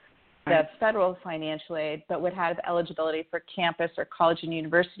for the federal financial aid, but would have eligibility for campus or college and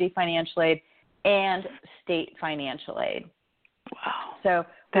university financial aid and state financial aid. Wow. So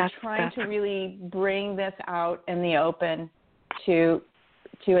we're trying to really bring this out in the open to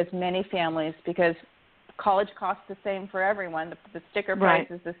as many families, because college costs the same for everyone. The sticker price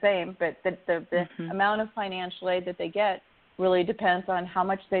is the same, but the amount of financial aid that they get really depends on how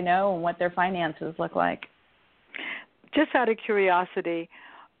much they know and what their finances look like. Just out of curiosity,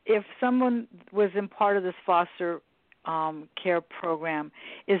 if someone was in part of this foster care program,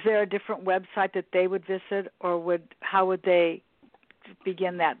 is there a different website that they would visit, or how would they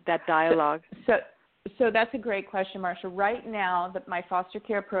begin that dialogue? So that's a great question, Marcia. Right now, my foster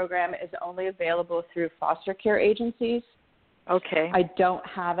care program is only available through foster care agencies. Okay. I don't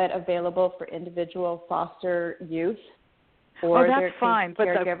have it available for individual foster youth or their fine,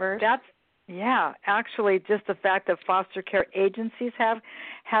 caregivers. Actually, just the fact that foster care agencies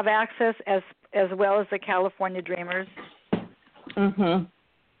have access as well as the California Dreamers. Mhm.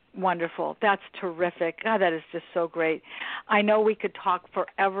 Wonderful. That's terrific. God, that is just so great. I know we could talk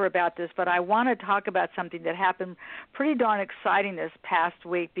forever about this, but I want to talk about something that happened pretty darn exciting this past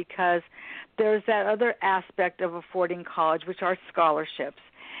week, because there's that other aspect of affording college, which are scholarships.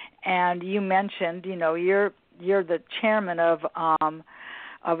 And you mentioned, you're the chairman of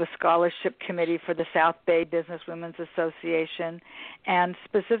a scholarship committee for the South Bay Business Women's Association, and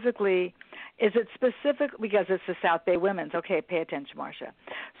specifically, is it specific because it's the South Bay Women's? Okay, pay attention, Marcia.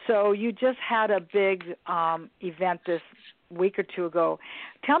 So you just had a big event this week or two ago.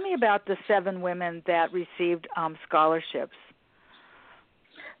 Tell me about the 7 women that received scholarships.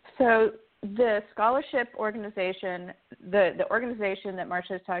 So the scholarship organization, the organization that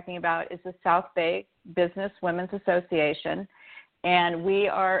Marcia is talking about is the South Bay Business Women's Association. And we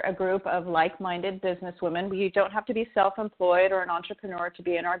are a group of like-minded businesswomen. You don't have to be self-employed or an entrepreneur to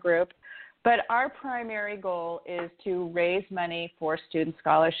be in our group. But our primary goal is to raise money for student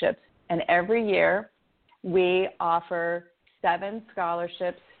scholarships. And every year we offer 7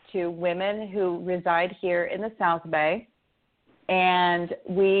 scholarships to women who reside here in the South Bay. And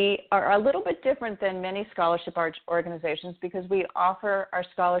we are a little bit different than many scholarship organizations because we offer our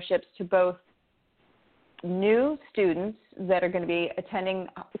scholarships to both new students that are going to be attending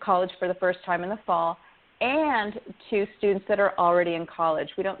college for the first time in the fall and to students that are already in college.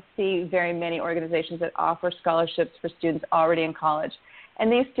 We don't see very many organizations that offer scholarships for students already in college.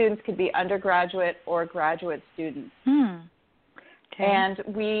 And these students could be undergraduate or graduate students. Okay. And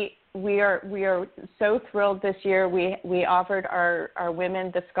we are so thrilled this year. We offered our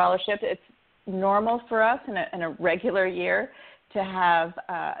women the scholarship. It's normal for us in a regular year to have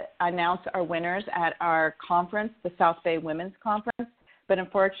announce our winners at our conference, the South Bay Women's Conference. But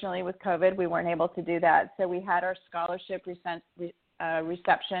unfortunately, with COVID, we weren't able to do that. So we had our scholarship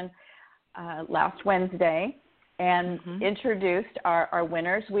reception last Wednesday and introduced our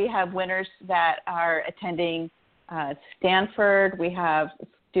winners. We have winners that are attending Stanford. We have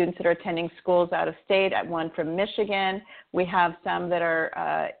students that are attending schools out of state, one from Michigan. We have some that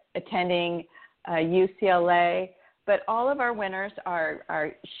are attending UCLA. But all of our winners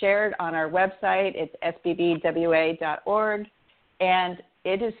are shared on our website. It's sbbwa.org. And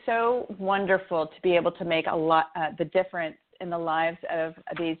it is so wonderful to be able to make the difference in the lives of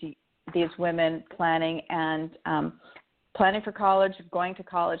these women planning for college, going to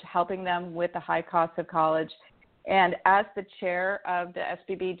college, helping them with the high cost of college. And as the chair of the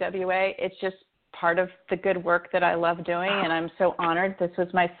SBBWA, it's just part of the good work that I love doing, and I'm so honored. This was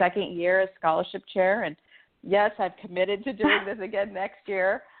my 2nd year as scholarship chair, and yes, I've committed to doing this again next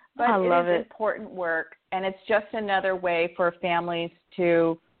year. But it is important work, and it's just another way for families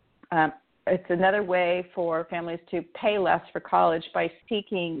to pay less for college by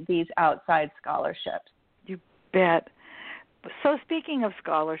seeking these outside scholarships. You bet. So speaking of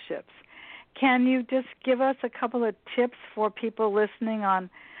scholarships, can you just give us a couple of tips for people listening on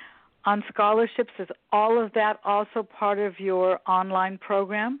scholarships? Is all of that also part of your online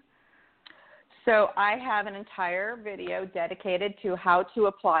program? So I have an entire video dedicated to how to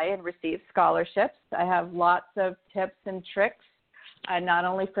apply and receive scholarships. I have lots of tips and tricks, not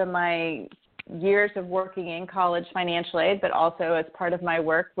only from my years of working in college financial aid, but also as part of my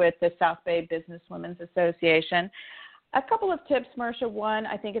work with the South Bay Business Women's Association. A couple of tips, Marcia. One,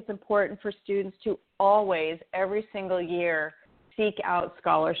 I think it's important for students to always, every single year, seek out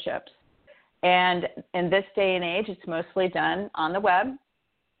scholarships. And in this day and age, it's mostly done on the web.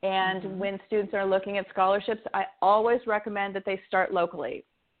 And when students are looking at scholarships, I always recommend that they start locally.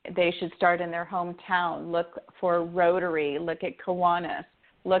 They should start in their hometown. Look for Rotary, look at Kiwanis,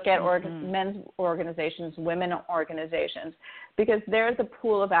 look at men's organizations, women organizations, because there the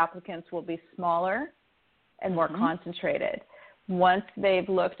pool of applicants will be smaller and more concentrated. Once they've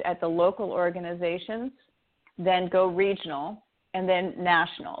looked at the local organizations, then go regional and then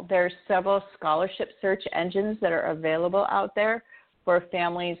national. There's several scholarship search engines that are available out there for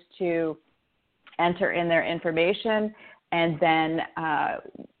families to enter in their information, and then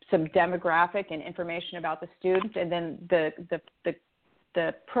some demographic and information about the student, and then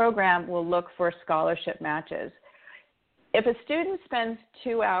the program will look for scholarship matches. If a student spends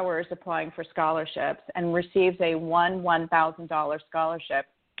 2 hours applying for scholarships and receives a $1,000 scholarship,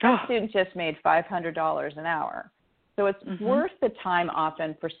 that student just made $500 an hour. So it's worth the time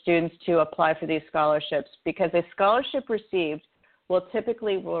often for students to apply for these scholarships, because a scholarship received will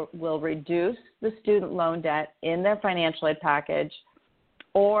typically will reduce the student loan debt in their financial aid package,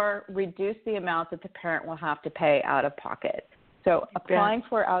 or reduce the amount that the parent will have to pay out of pocket. So applying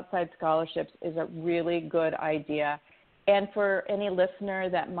for outside scholarships is a really good idea. And for any listener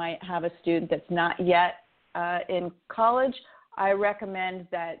that might have a student that's not yet in college, I recommend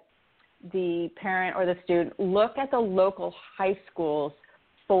that the parent or the student look at the local high schools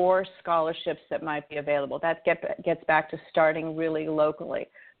for scholarships that might be available. That gets back to starting really locally.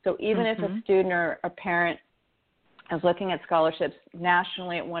 So even if a student or a parent is looking at scholarships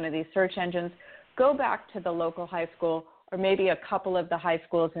nationally at one of these search engines, go back to the local high school, or maybe a couple of the high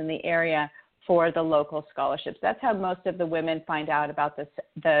schools in the area for the local scholarships. That's how most of the women find out about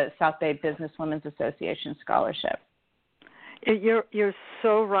the South Bay Business Women's Association scholarship. You're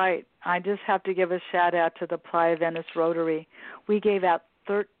so right. I just have to give a shout out to the Playa Venice Rotary. We gave out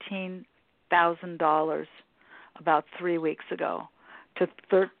 $13,000 about 3 weeks ago to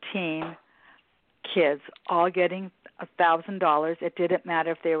 13 kids, all getting $1,000. It didn't matter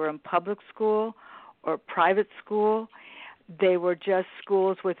if they were in public school or private school. They were just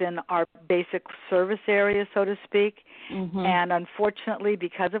schools within our basic service area, so to speak. And unfortunately,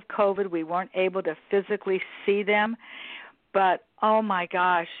 because of COVID, we weren't able to physically see them. But oh my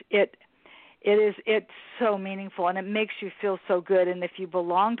gosh, it's so meaningful, and it makes you feel so good. And if you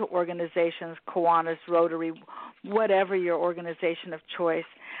belong to organizations, Kiwanis, Rotary, whatever your organization of choice,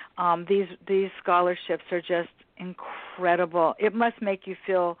 these scholarships are just incredible. It must make you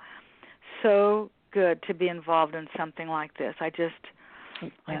feel so good to be involved in something like this. I just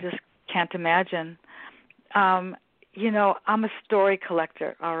can't imagine. You know, I'm a story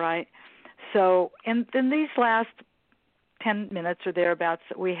collector, all right? So in these last 10 minutes or thereabouts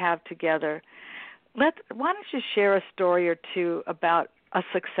that we have together, why don't you share a story or two about a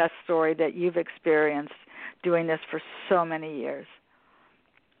success story that you've experienced doing this for so many years?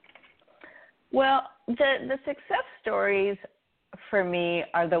 Well, the success stories for me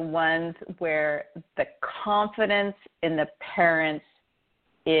are the ones where the confidence in the parents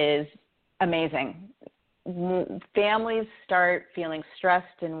is amazing. Families start feeling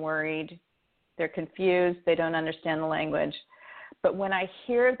stressed and worried. They're confused. They don't understand the language. But when I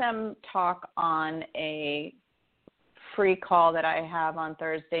hear them talk on a free call that I have on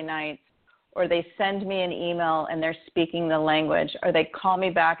Thursday nights, or they send me an email and they're speaking the language, or they call me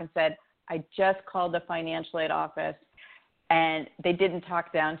back and said, I just called the financial aid office and they didn't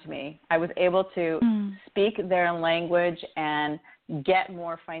talk down to me. I was able to speak their language and get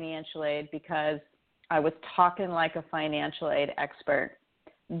more financial aid because I was talking like a financial aid expert.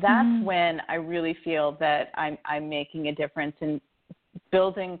 That's when I really feel that I'm making a difference in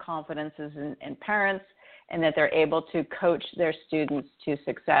building confidences in parents, and that they're able to coach their students to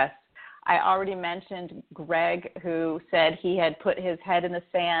success. I already mentioned Greg, who said he had put his head in the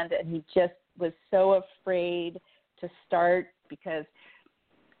sand and he just was so afraid to start because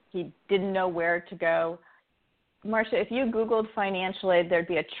he didn't know where to go. Marcia, if you Googled financial aid, there'd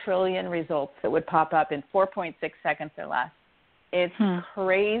be 1 trillion results that would pop up in 4.6 seconds or less. It's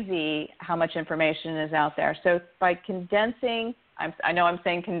crazy how much information is out there. So by condensing, I know I'm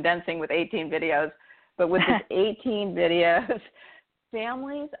saying condensing with 18 videos, but with this 18 videos,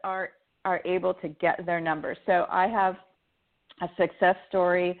 families are able to get their numbers. So I have a success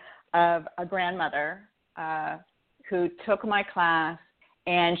story of a grandmother who took my class,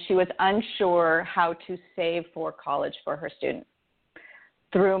 and she was unsure how to save for college for her student.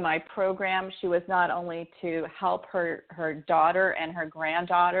 Through my program, she was not only to help her daughter and her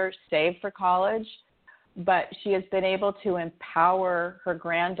granddaughter save for college, but she has been able to empower her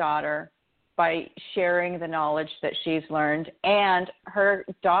granddaughter by sharing the knowledge that she's learned, and her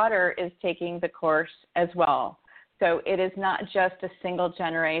daughter is taking the course as well. So it is not just a single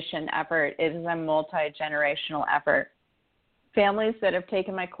generation effort, it is a multi-generational effort. Families that have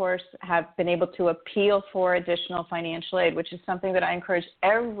taken my course have been able to appeal for additional financial aid, which is something that I encourage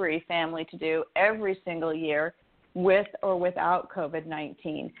every family to do every single year, with or without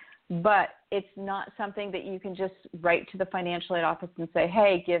COVID-19. But it's not something that you can just write to the financial aid office and say,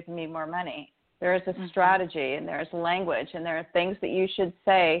 hey, give me more money. There is a strategy, and there's language, and there are things that you should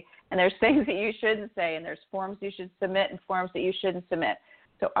say, and there's things that you shouldn't say, and there's forms you should submit and forms that you shouldn't submit.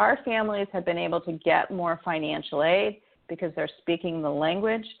 So our families have been able to get more financial aid because they're speaking the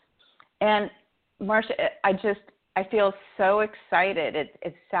language. And Marsha, I feel so excited.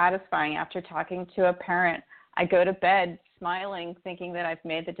 It's satisfying after talking to a parent. I go to bed smiling, thinking that I've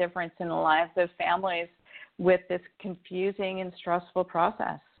made the difference in the lives of families with this confusing and stressful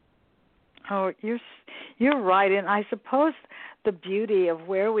process. Oh, you're right. And I suppose the beauty of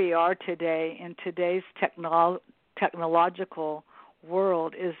where we are today in today's technological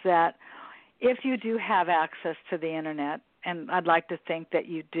world is that if you do have access to the internet, and I'd like to think that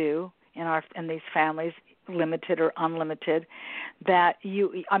you do in these families, limited or unlimited, that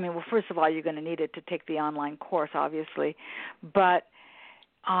first of all, you're going to need it to take the online course, obviously, but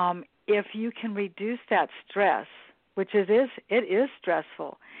if you can reduce that stress, which it is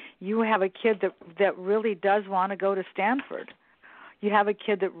stressful. You have a kid that really does want to go to Stanford. You have a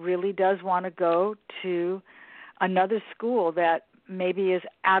kid that really does want to go to another school that maybe is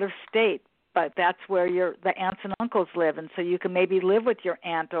out of state, but that's where the aunts and uncles live, and so you can maybe live with your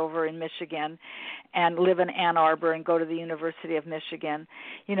aunt over in Michigan and live in Ann Arbor and go to the University of Michigan.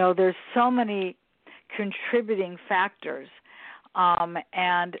 There's so many contributing factors.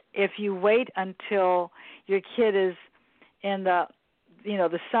 And if you wait until your kid is in the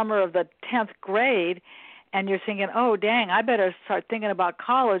summer of the 10th grade and you're thinking, oh, dang, I better start thinking about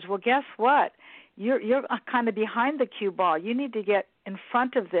college, well, guess what? You're kind of behind the cue ball. You need to get in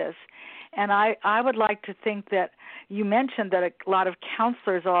front of this. And I would like to think that you mentioned that a lot of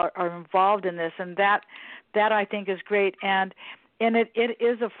counselors are involved in this, and that I think is great. And it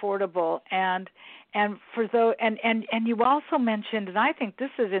is affordable. And for those, and you also mentioned, and I think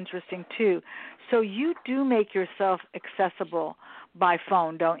this is interesting too. So you do make yourself accessible by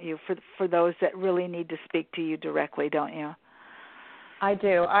phone, don't you? For those that really need to speak to you directly, don't you? I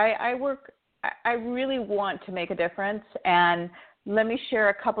do. I really want to make a difference, and let me share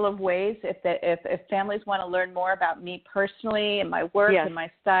a couple of ways if families want to learn more about me personally and my work and my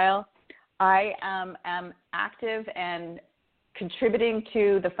style. I am active and contributing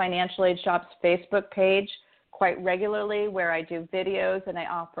to the Financial Aid Shop's Facebook page quite regularly, where I do videos and I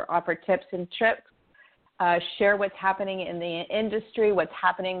offer tips and tricks, share what's happening in the industry, what's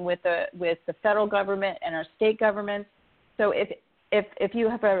happening with the federal government and our state governments. So if you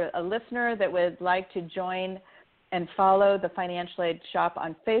have a listener that would like to join and follow the Financial Aid Shop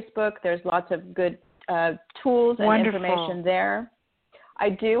on Facebook, there's lots of good tools and information there. I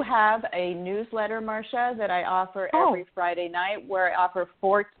do have a newsletter, Marsha, that I offer every Friday night, where I offer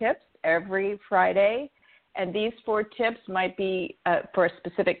 4 tips every Friday. And these 4 tips might be for a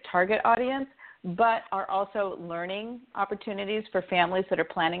specific target audience, but are also learning opportunities for families that are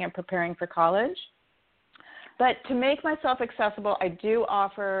planning and preparing for college. But to make myself accessible, I do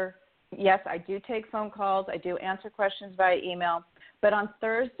offer, yes, I do take phone calls. I do answer questions via email. But on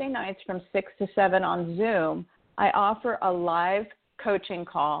Thursday nights from 6 to 7 on Zoom, I offer a live coaching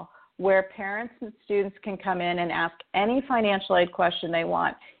call where parents and students can come in and ask any financial aid question they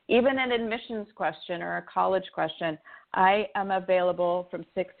want, even an admissions question or a college question. I am available from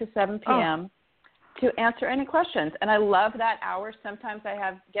 6 to 7 p.m. to answer any questions. And I love that hour. Sometimes I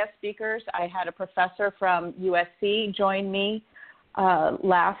have guest speakers. I had a professor from USC join me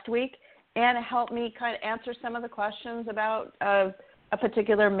last week and help me kind of answer some of the questions about a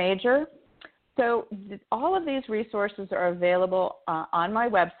particular major. So all of these resources are available on my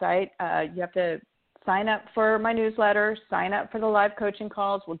website. You have to sign up for my newsletter, sign up for the live coaching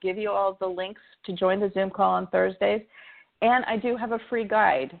calls. We'll give you all the links to join the Zoom call on Thursdays. And I do have a free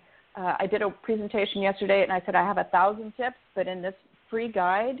guide. I did a presentation yesterday, and I said I have 1,000 tips, but in this free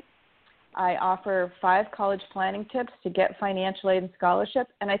guide, I offer 5 college planning tips to get financial aid and scholarship.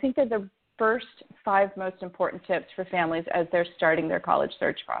 And I think they're the first 5 most important tips for families as they're starting their college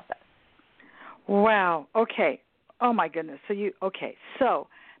search process. Wow. Okay. Oh, my goodness. So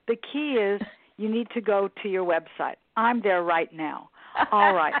the key is you need to go to your website. I'm there right now.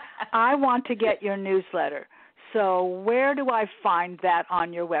 All right. I want to get your newsletter. So where do I find that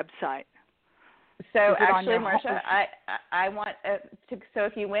on your website? So actually, Marsha, I want so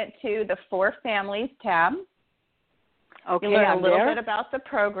if you went to the For Families tab, you'll learn a little bit about the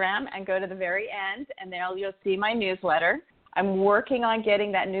program and go to the very end, and there you'll see my newsletter. I'm working on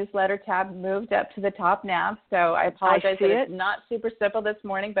getting that newsletter tab moved up to the top nav, so I apologize that it's not super simple this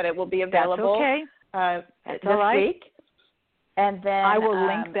morning, but it will be available this week. And then I will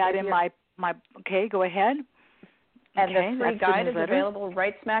link that in my okay, go ahead. And the free guide is available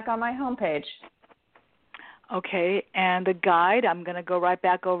right smack on my homepage. Okay, and the guide, I'm going to go right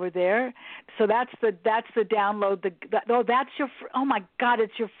back over there. So that's the download. Oh my God,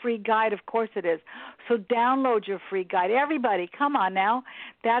 it's your free guide. Of course it is. So download your free guide. Everybody, come on now.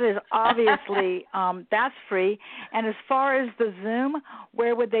 That is obviously that's free. And as far as the Zoom,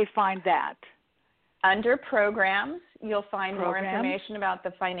 where would they find that? Under programs, you'll find more information about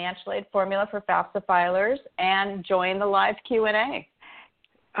the financial aid formula for FAFSA filers and join the live Q&A.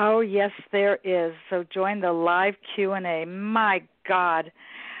 Oh, yes, there is. So join the live Q&A. My God.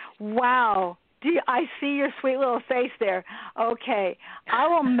 Wow. I see your sweet little face there. Okay. I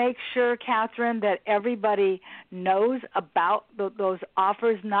will make sure, Catherine, that everybody knows about those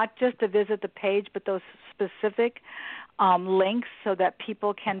offers, not just to visit the page, but those specific links so that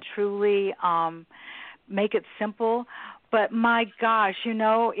people can truly make it simple. But my gosh,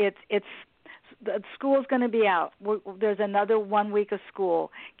 it's the school's going to be out. There's another 1 week of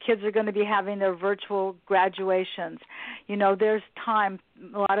school. Kids are going to be having their virtual graduations. There's time.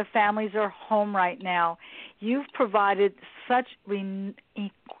 A lot of families are home right now. You've provided such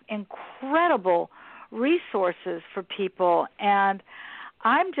incredible resources for people, and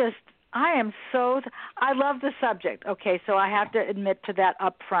I love the subject. Okay, so I have to admit to that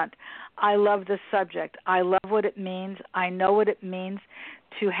up front. I love the subject. I love what it means. I know what it means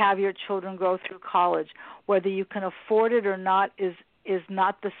to have your children go through college. Whether you can afford it or not is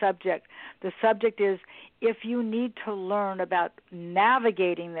not the subject. The subject is if you need to learn about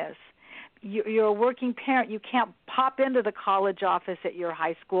navigating this. You're a working parent. You can't pop into the college office at your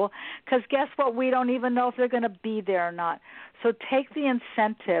high school because guess what? We don't even know if they're going to be there or not. So take the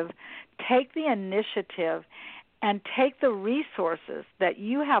incentive, take the initiative, and take the resources that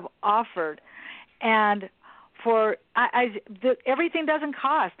you have offered. And everything doesn't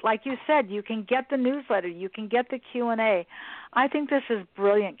cost. Like you said, you can get the newsletter, you can get the Q&A. I think this is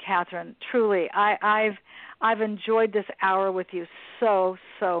brilliant, Catherine. Truly, I've enjoyed this hour with you so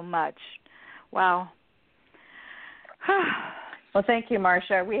much. Wow. Well, thank you,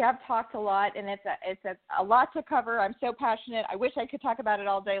 Marcia. We have talked a lot, and it's a lot to cover. I'm so passionate. I wish I could talk about it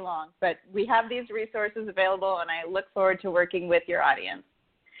all day long, but we have these resources available, and I look forward to working with your audience.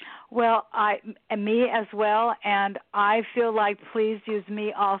 Well, me as well, and I feel like please use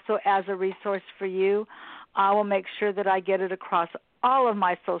me also as a resource for you. I will make sure that I get it across all of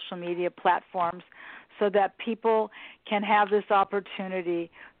my social media platforms so that people can have this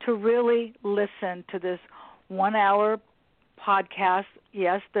opportunity to really listen to this 1 hour podcast.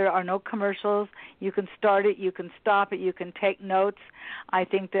 Yes, there are no commercials. You can start it, you can stop it, you can take notes. I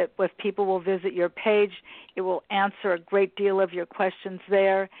think that if people will visit your page, it will answer a great deal of your questions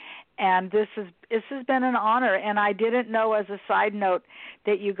there. And this has been an honor. And I didn't know, as a side note,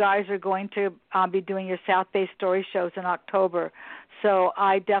 that you guys are going to be doing your South Bay Story shows in October. So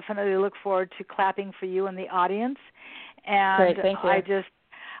I definitely look forward to clapping for you in the audience. And great, thank you.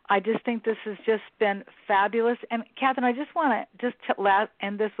 I just think this has just been fabulous. And Catherine, I just want to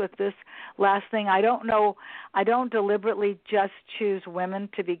end this with this last thing. I don't deliberately just choose women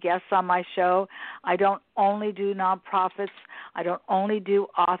to be guests on my show. I don't only do nonprofits. I don't only do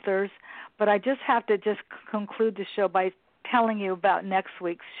authors. But I just have to conclude the show by telling you about next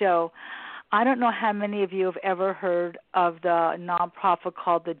week's show. I don't know how many of you have ever heard of the nonprofit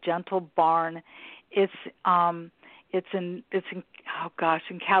called the Gentle Barn. It's in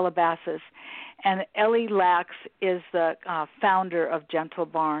Calabasas, and Ellie Lax is the founder of Gentle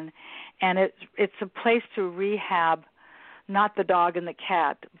Barn, and it's a place to rehab not the dog and the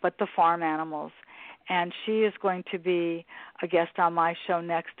cat, but the farm animals. And she is going to be a guest on my show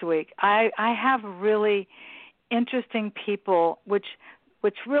next week. I have really interesting people, which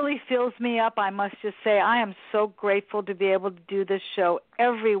really fills me up. I must just say I am so grateful to be able to do this show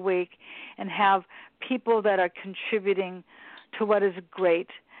every week and have people that are contributing to what is great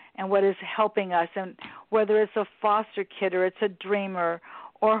and what is helping us, and whether it's a foster kid or it's a dreamer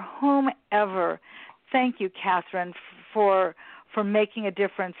or whomever. Thank you, Catherine, for making a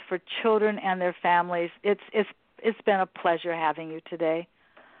difference for children and their families. It's been a pleasure having you today.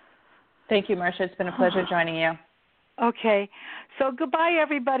 Thank you, Marcia. It's been a pleasure joining you. Okay. So goodbye,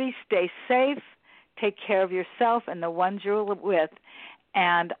 everybody. Stay safe. Take care of yourself and the ones you're with,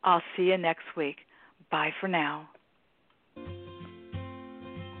 and I'll see you next week. Bye for now.